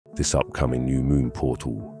This upcoming new moon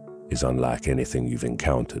portal is unlike anything you've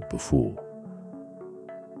encountered before.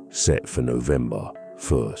 Set for November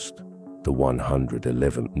 1st, the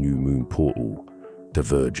 111th new moon portal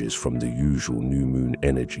diverges from the usual new moon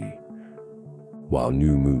energy. While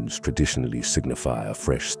new moons traditionally signify a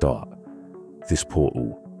fresh start, this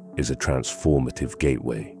portal is a transformative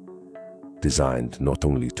gateway, designed not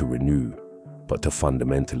only to renew, but to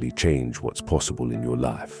fundamentally change what's possible in your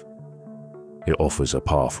life. It offers a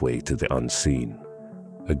pathway to the unseen,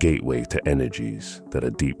 a gateway to energies that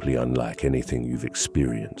are deeply unlike anything you've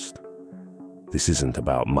experienced. This isn't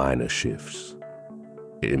about minor shifts.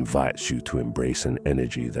 It invites you to embrace an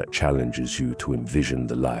energy that challenges you to envision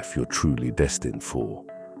the life you're truly destined for.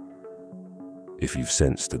 If you've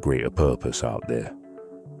sensed a greater purpose out there,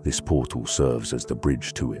 this portal serves as the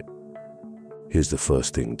bridge to it. Here's the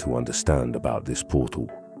first thing to understand about this portal.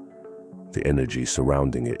 The energy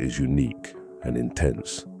surrounding it is unique and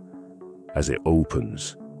intense. As it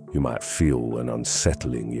opens, you might feel an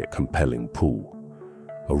unsettling yet compelling pull,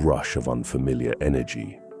 a rush of unfamiliar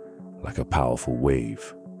energy, like a powerful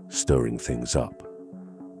wave, stirring things up,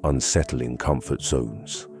 unsettling comfort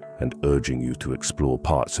zones, and urging you to explore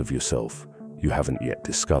parts of yourself you haven't yet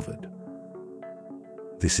discovered.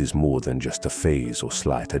 This is more than just a phase or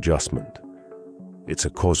slight adjustment. It's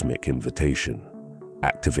a cosmic invitation,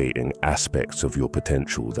 activating aspects of your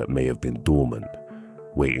potential that may have been dormant,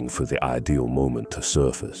 waiting for the ideal moment to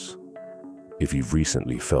surface. If you've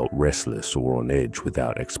recently felt restless or on edge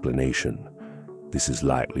without explanation, this is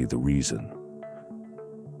likely the reason.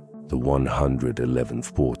 The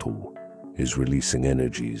 111th portal is releasing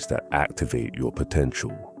energies that activate your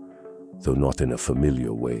potential, though not in a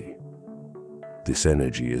familiar way. This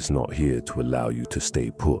energy is not here to allow you to stay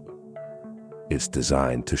put. It's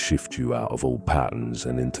designed to shift you out of old patterns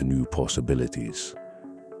and into new possibilities.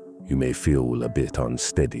 You may feel a bit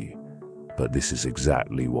unsteady, but this is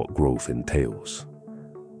exactly what growth entails.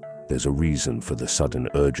 There's a reason for the sudden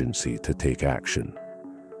urgency to take action.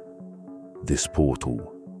 This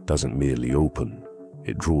portal doesn't merely open,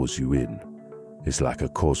 it draws you in. It's like a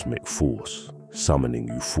cosmic force, summoning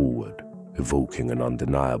you forward, evoking an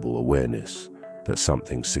undeniable awareness that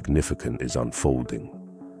something significant is unfolding.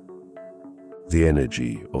 The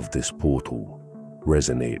energy of this portal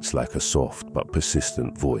resonates like a soft but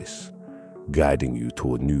persistent voice, guiding you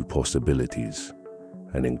toward new possibilities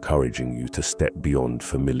and encouraging you to step beyond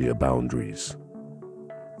familiar boundaries.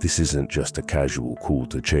 This isn't just a casual call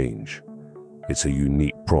to change. It's a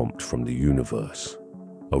unique prompt from the universe,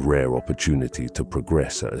 a rare opportunity to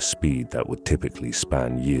progress at a speed that would typically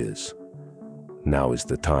span years. Now is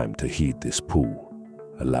the time to heed this pull,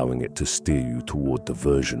 allowing it to steer you toward the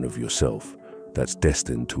version of yourself that's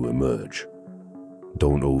destined to emerge.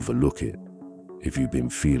 Don't overlook it. If you've been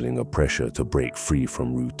feeling a pressure to break free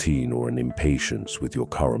from routine or an impatience with your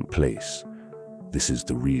current place, this is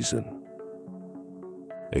the reason.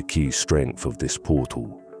 A key strength of this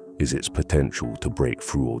portal is its potential to break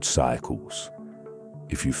through old cycles.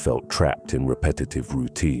 If you felt trapped in repetitive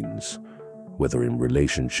routines, whether in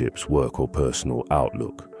relationships, work, or personal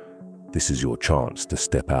outlook, this is your chance to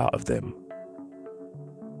step out of them.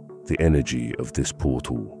 The energy of this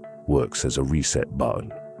portal works as a reset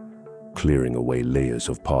button, clearing away layers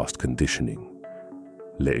of past conditioning,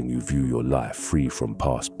 letting you view your life free from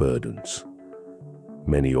past burdens.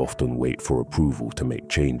 Many often wait for approval to make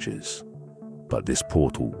changes, but this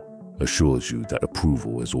portal assures you that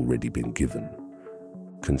approval has already been given.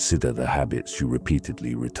 Consider the habits you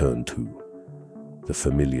repeatedly return to, the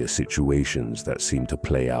familiar situations that seem to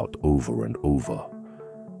play out over and over.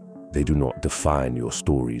 They do not define your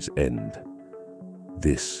story's end.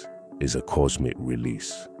 This is a cosmic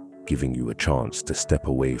release, giving you a chance to step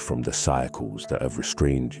away from the cycles that have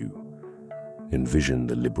restrained you. Envision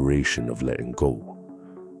the liberation of letting go,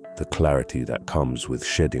 the clarity that comes with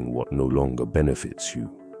shedding what no longer benefits you.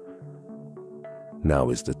 Now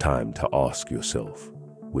is the time to ask yourself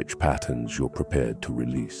which patterns you're prepared to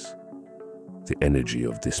release. The energy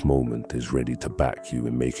of this moment is ready to back you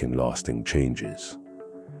in making lasting changes.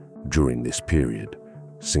 During this period,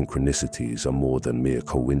 synchronicities are more than mere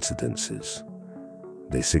coincidences.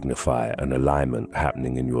 They signify an alignment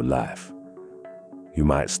happening in your life. You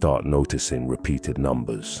might start noticing repeated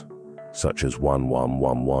numbers, such as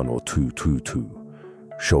 1111 or 222,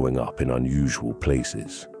 showing up in unusual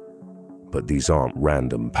places. But these aren't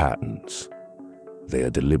random patterns. They are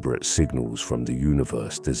deliberate signals from the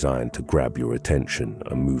universe designed to grab your attention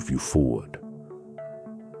and move you forward.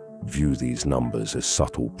 View these numbers as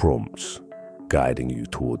subtle prompts, guiding you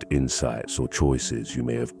toward insights or choices you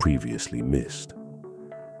may have previously missed.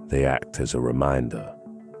 They act as a reminder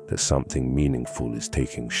that something meaningful is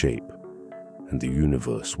taking shape, and the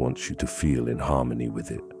universe wants you to feel in harmony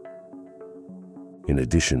with it. In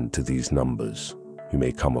addition to these numbers, you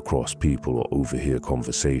may come across people or overhear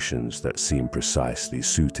conversations that seem precisely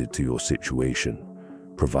suited to your situation,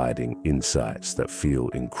 providing insights that feel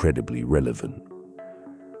incredibly relevant.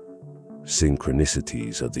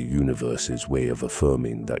 Synchronicities are the universe's way of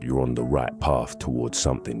affirming that you're on the right path towards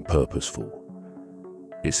something purposeful.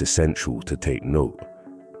 It's essential to take note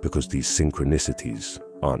because these synchronicities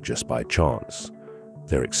aren't just by chance.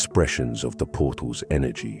 They're expressions of the portal's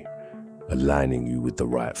energy, aligning you with the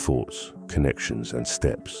right thoughts, connections, and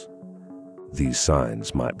steps. These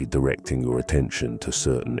signs might be directing your attention to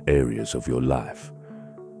certain areas of your life,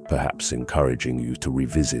 perhaps encouraging you to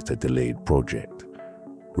revisit a delayed project,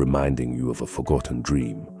 reminding you of a forgotten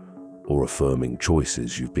dream, or affirming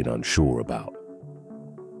choices you've been unsure about.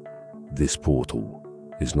 This portal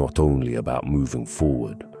is not only about moving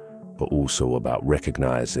forward, but also about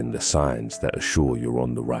recognizing the signs that assure you're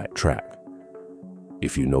on the right track.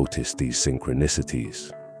 If you notice these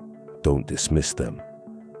synchronicities, don't dismiss them.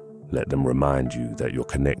 Let them remind you that you're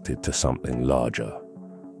connected to something larger,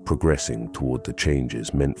 progressing toward the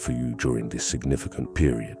changes meant for you during this significant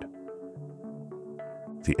period.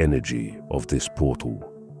 The energy of this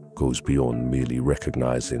portal goes beyond merely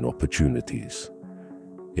recognizing opportunities.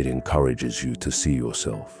 It encourages you to see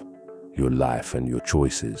yourself, your life, and your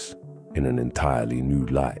choices in an entirely new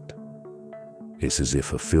light. It's as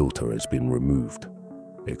if a filter has been removed,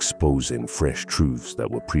 exposing fresh truths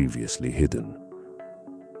that were previously hidden.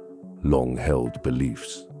 Long-held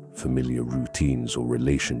beliefs, familiar routines, or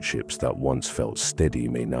relationships that once felt steady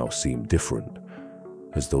may now seem different,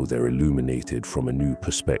 as though they're illuminated from a new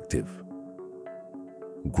perspective.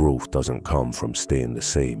 Growth doesn't come from staying the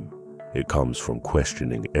same. It comes from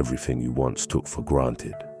questioning everything you once took for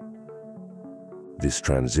granted. This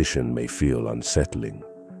transition may feel unsettling.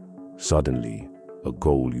 Suddenly, a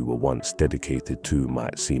goal you were once dedicated to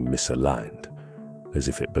might seem misaligned, as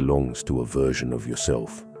if it belongs to a version of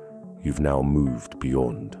yourself you've now moved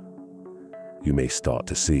beyond. You may start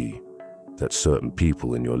to see that certain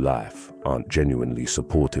people in your life aren't genuinely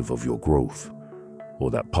supportive of your growth,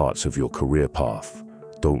 or that parts of your career path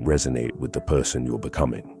don't resonate with the person you're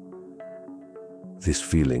becoming. This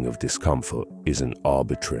feeling of discomfort isn't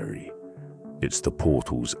arbitrary. It's the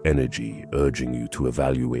portal's energy urging you to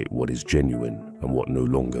evaluate what is genuine and what no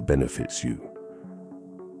longer benefits you.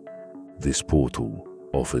 This portal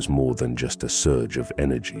offers more than just a surge of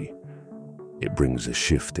energy. It brings a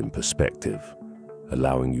shift in perspective,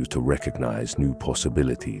 allowing you to recognize new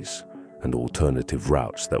possibilities and alternative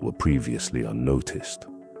routes that were previously unnoticed.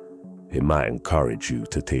 It might encourage you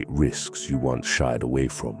to take risks you once shied away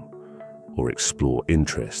from, or explore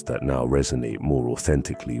interests that now resonate more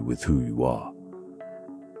authentically with who you are.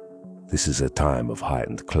 This is a time of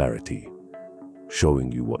heightened clarity,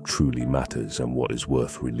 showing you what truly matters and what is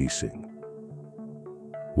worth releasing.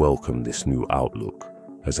 Welcome this new outlook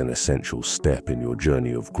as an essential step in your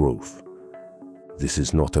journey of growth. This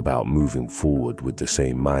is not about moving forward with the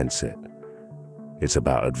same mindset. It's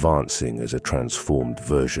about advancing as a transformed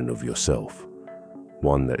version of yourself,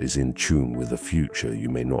 one that is in tune with a future you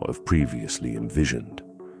may not have previously envisioned.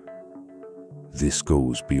 This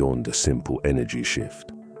goes beyond a simple energy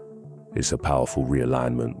shift. It's a powerful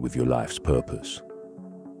realignment with your life's purpose.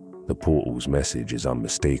 The portal's message is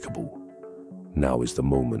unmistakable. Now is the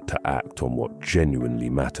moment to act on what genuinely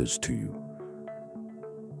matters to you.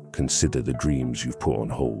 Consider the dreams you've put on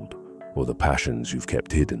hold, or the passions you've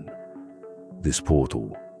kept hidden. This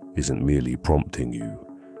portal isn't merely prompting you,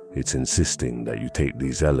 it's insisting that you take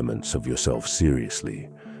these elements of yourself seriously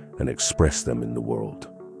and express them in the world.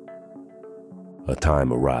 A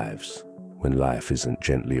time arrives when life isn't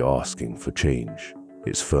gently asking for change,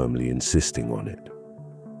 it's firmly insisting on it.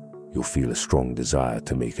 You'll feel a strong desire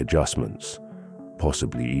to make adjustments,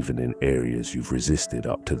 possibly even in areas you've resisted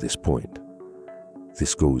up to this point.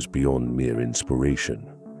 This goes beyond mere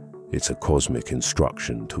inspiration. It's a cosmic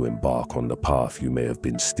instruction to embark on the path you may have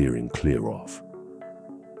been steering clear of.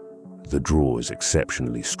 The draw is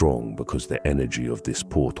exceptionally strong because the energy of this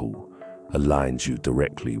portal aligns you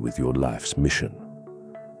directly with your life's mission.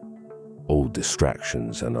 Old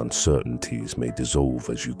distractions and uncertainties may dissolve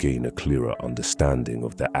as you gain a clearer understanding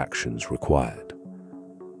of the actions required.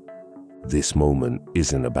 This moment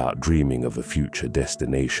isn't about dreaming of a future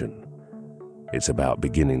destination. It's about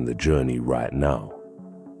beginning the journey right now.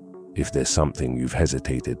 If there's something you've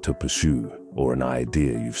hesitated to pursue or an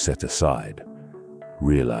idea you've set aside,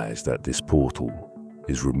 realize that this portal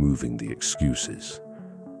is removing the excuses.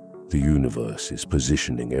 The universe is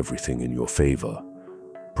positioning everything in your favor,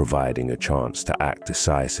 providing a chance to act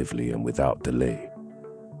decisively and without delay.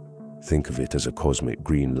 Think of it as a cosmic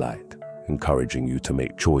green light, encouraging you to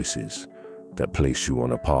make choices that place you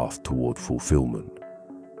on a path toward fulfillment.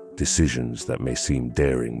 Decisions that may seem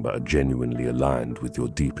daring but are genuinely aligned with your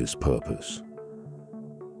deepest purpose.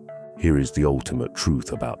 Here is the ultimate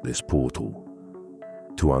truth about this portal.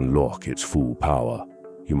 To unlock its full power,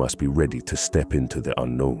 you must be ready to step into the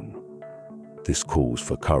unknown. This calls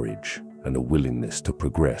for courage and a willingness to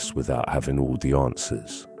progress without having all the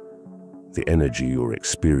answers. The energy you're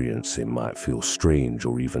experiencing might feel strange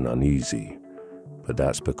or even uneasy, but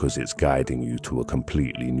that's because it's guiding you to a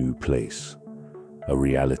completely new place, a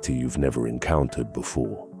reality you've never encountered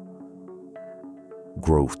before.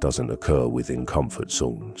 Growth doesn't occur within comfort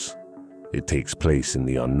zones. It takes place in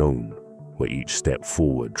the unknown, where each step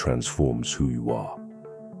forward transforms who you are.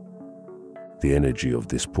 The energy of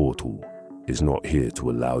this portal is not here to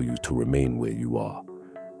allow you to remain where you are.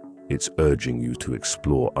 It's urging you to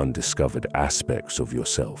explore undiscovered aspects of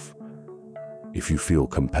yourself. If you feel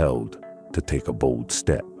compelled to take a bold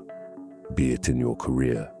step, be it in your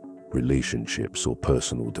career, relationships, or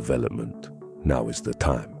personal development, now is the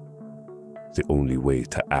time. The only way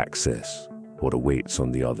to access what awaits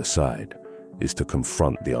on the other side is to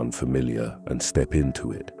confront the unfamiliar and step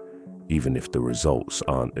into it, even if the results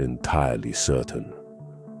aren't entirely certain.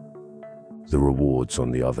 The rewards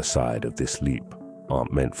on the other side of this leap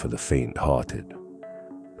aren't meant for the faint-hearted.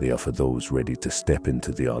 They are for those ready to step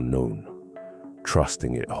into the unknown,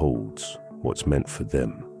 trusting it holds what's meant for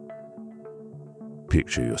them.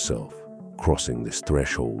 Picture yourself crossing this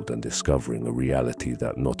threshold and discovering a reality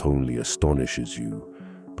that not only astonishes you,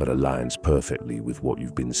 but aligns perfectly with what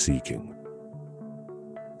you've been seeking.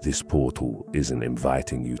 This portal isn't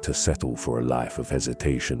inviting you to settle for a life of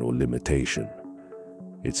hesitation or limitation.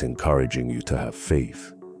 It's encouraging you to have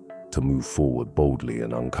faith, to move forward boldly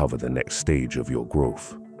and uncover the next stage of your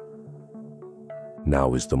growth.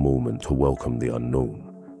 Now is the moment to welcome the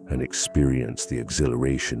unknown and experience the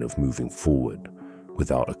exhilaration of moving forward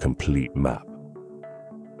without a complete map.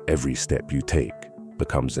 Every step you take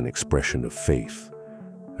becomes an expression of faith,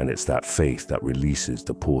 and it's that faith that releases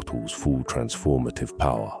the portal's full transformative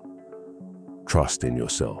power. Trust in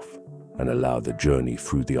yourself and allow the journey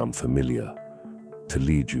through the unfamiliar to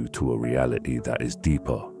lead you to a reality that is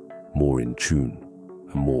deeper, more in tune,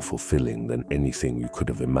 and more fulfilling than anything you could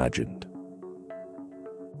have imagined.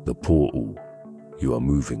 The portal you are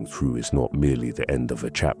moving through is not merely the end of a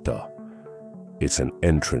chapter. It's an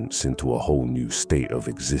entrance into a whole new state of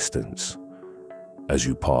existence. As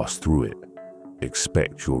you pass through it,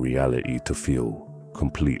 expect your reality to feel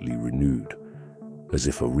completely renewed, as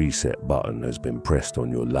if a reset button has been pressed on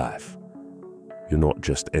your life. You're not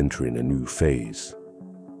just entering a new phase,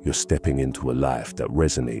 you're stepping into a life that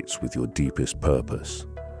resonates with your deepest purpose,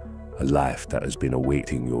 a life that has been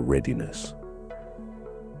awaiting your readiness.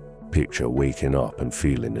 Picture waking up and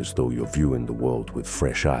feeling as though you're viewing the world with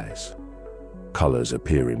fresh eyes, colors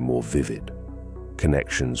appearing more vivid,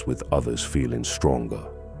 connections with others feeling stronger,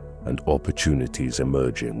 and opportunities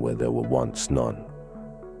emerging where there were once none.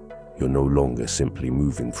 You're no longer simply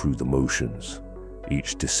moving through the motions.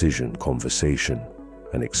 Each decision, conversation,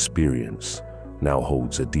 and experience now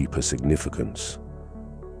holds a deeper significance.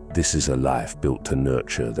 This is a life built to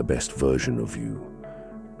nurture the best version of you,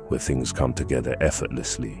 where things come together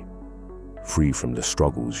effortlessly, free from the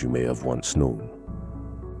struggles you may have once known.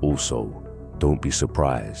 Also, don't be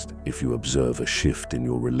surprised if you observe a shift in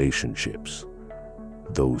your relationships.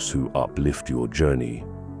 Those who uplift your journey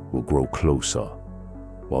will grow closer,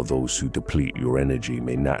 while those who deplete your energy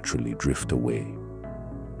may naturally drift away.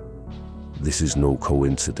 This is no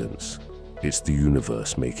coincidence. It's the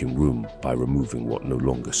universe making room by removing what no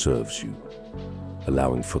longer serves you,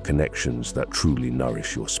 allowing for connections that truly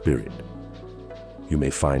nourish your spirit. You may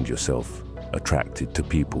find yourself attracted to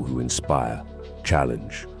people who inspire,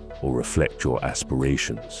 challenge, or reflect your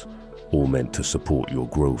aspirations, all meant to support your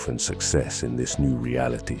growth and success in this new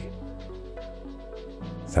reality.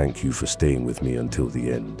 Thank you for staying with me until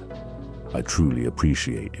the end. I truly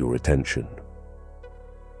appreciate your attention.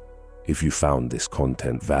 If you found this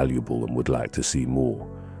content valuable and would like to see more,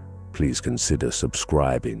 please consider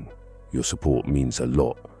subscribing. Your support means a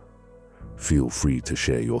lot. Feel free to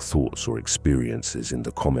share your thoughts or experiences in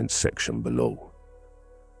the comments section below.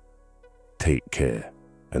 Take care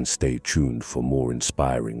and stay tuned for more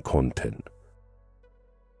inspiring content.